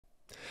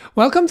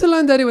Welcome to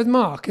Learn Data with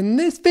Mark. In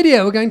this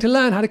video, we're going to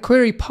learn how to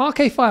query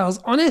Parquet files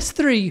on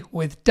S3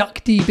 with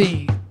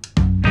DuckDB.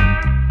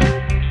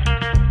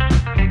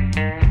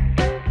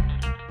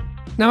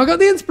 Now, I got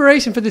the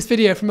inspiration for this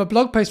video from a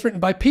blog post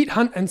written by Pete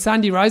Hunt and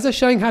Sandy Reiser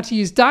showing how to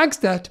use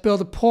Dagster to build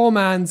a poor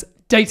man's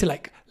data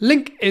lake.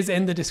 Link is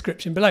in the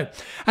description below.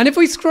 And if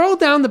we scroll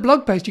down the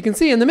blog post, you can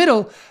see in the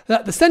middle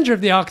that the center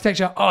of the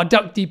architecture are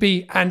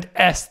DuckDB and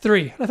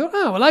S3. And I thought,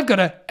 oh, well, I've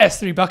got a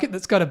S3 bucket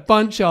that's got a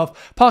bunch of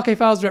Parquet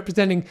files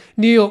representing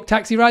New York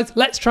taxi rides.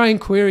 Let's try and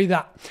query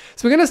that.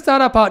 So we're going to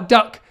start up our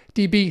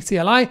DuckDB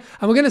CLI,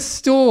 and we're going to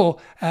store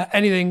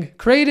anything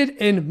created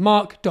in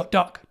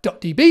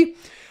mark.duck.db.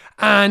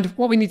 And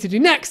what we need to do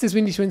next is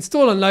we need to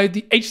install and load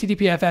the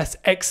HTTPFS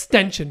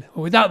extension.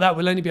 Well, without that,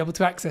 we'll only be able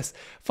to access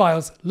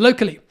files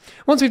locally.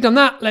 Once we've done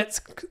that, let's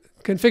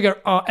configure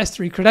our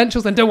S3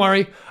 credentials. And don't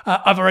worry,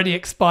 I've already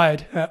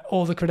expired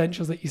all the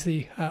credentials that you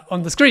see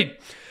on the screen.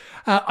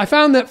 I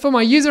found that for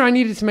my user, I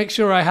needed to make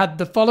sure I had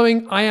the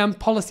following IAM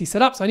policy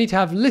set up. So I need to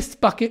have list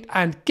bucket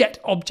and get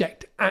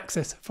object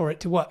access for it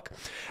to work.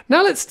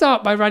 Now let's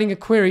start by writing a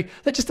query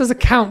that just does a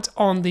count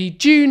on the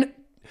June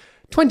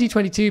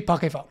 2022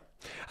 Parquet file.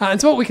 And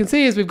so what we can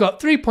see is we've got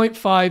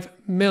 3.5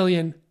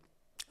 million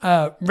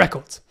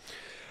records.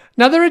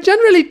 Now, there are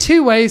generally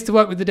two ways to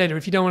work with the data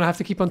if you don't want to have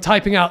to keep on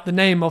typing out the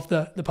name of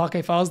the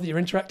Parquet files that you're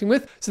interacting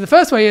with. So the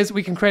first way is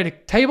we can create a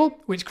table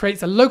which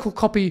creates a local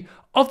copy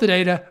of the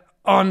data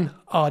on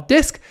our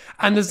disk.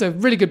 And there's a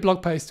really good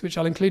blog post, which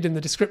I'll include in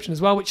the description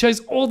as well, which shows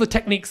all the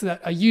techniques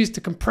that are used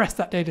to compress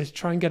that data to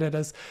try and get it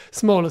as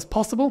small as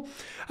possible.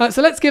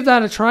 So let's give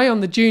that a try on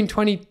the June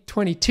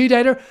 2022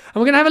 data. And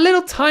we're going to have a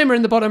little timer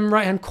in the bottom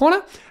right-hand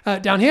corner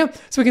down here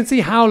so we can see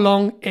how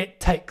long it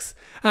takes.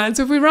 And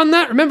so if we run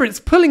that, remember it's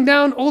pulling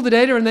down all the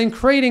data and then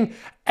creating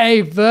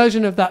a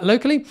version of that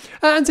locally.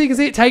 And so you can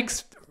see it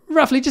takes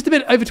roughly just a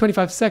bit over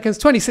 25 seconds,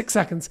 26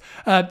 seconds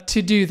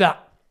to do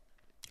that.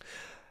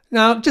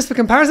 Now, just for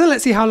comparison,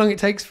 let's see how long it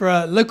takes for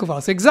a local file.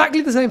 So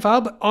exactly the same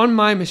file, but on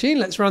my machine,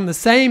 let's run the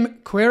same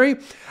query.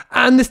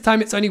 And this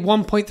time it's only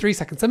 1.3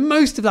 seconds. So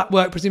most of that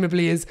work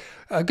presumably is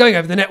going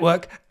over the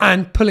network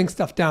and pulling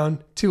stuff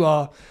down to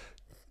our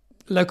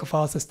local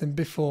file system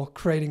before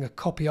creating a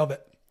copy of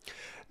it.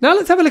 Now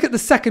let's have a look at the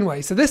second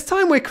way. So this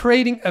time we're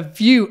creating a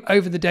view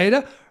over the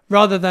data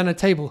rather than a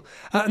table.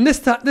 And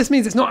this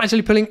means it's not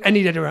actually pulling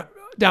any data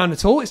down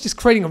at all. It's just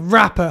creating a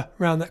wrapper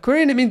around that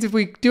query. And it means if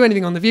we do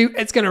anything on the view,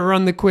 it's going to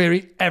run the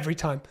query every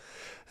time.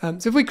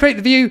 So if we create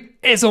the view,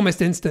 it's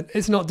almost instant.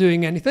 It's not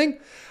doing anything.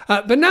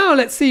 But now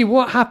let's see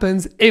what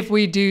happens if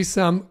we do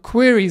some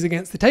queries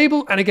against the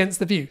table and against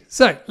the view.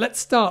 So let's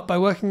start by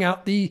working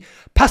out the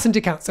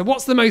passenger count. So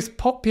what's the most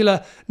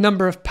popular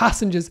number of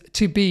passengers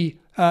to be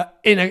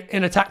in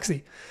a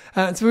taxi?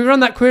 So we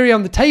run that query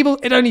on the table.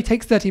 It only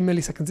takes 30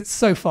 milliseconds. It's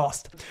so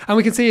fast. And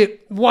we can see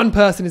it, one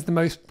person is the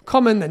most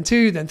common, then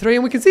two, then three.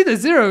 And we can see there's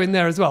 0 in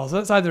there as well. So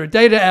that's either a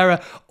data error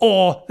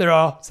or there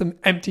are some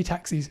empty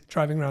taxis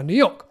driving around New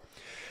York.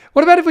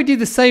 What about if we do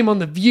the same on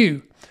the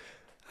view?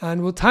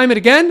 And we'll time it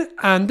again.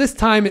 And this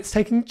time it's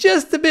taking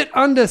just a bit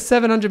under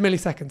 700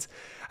 milliseconds.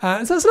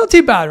 So it's not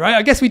too bad, right?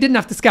 I guess we didn't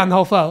have to scan the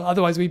whole file.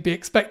 Otherwise, we'd be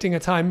expecting a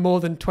time more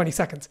than 20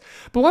 seconds.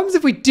 But what happens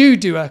if we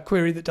do a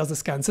query that does a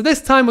scan? So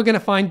this time we're going to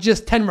find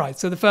just 10 rides.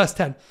 So the first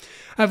 10.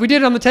 If we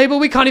did it on the table,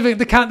 we can't even,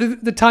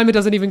 the timer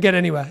doesn't even get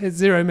anywhere. It's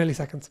 0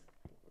 milliseconds.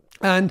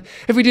 And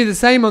if we do the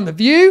same on the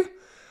view,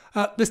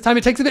 this time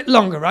it takes a bit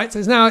longer, right?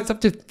 So now it's up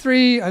to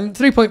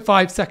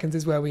 3.5 seconds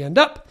is where we end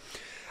up.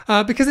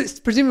 Because it's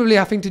presumably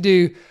having to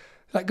do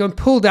go and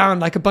pull down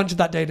like a bunch of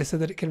that data so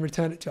that it can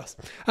return it to us.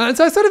 And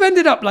so I sort of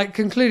ended up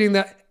concluding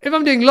that if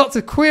I'm doing lots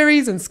of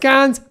queries and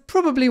scans,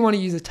 probably want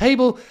to use a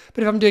table.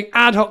 But if I'm doing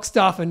ad hoc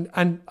stuff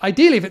and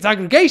ideally if it's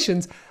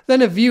aggregations,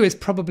 then a view is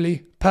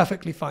probably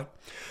perfectly fine.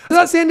 So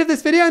that's the end of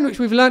this video in which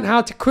we've learned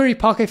how to query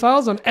Parquet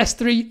files on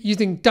S3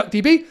 using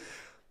DuckDB.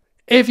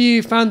 If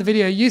you found the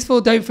video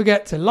useful, don't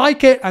forget to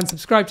like it and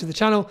subscribe to the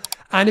channel.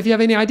 And if you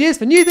have any ideas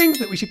for new things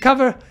that we should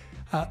cover,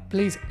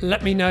 please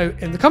let me know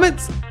in the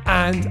comments,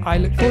 and I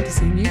look forward to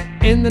seeing you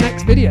in the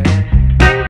next video.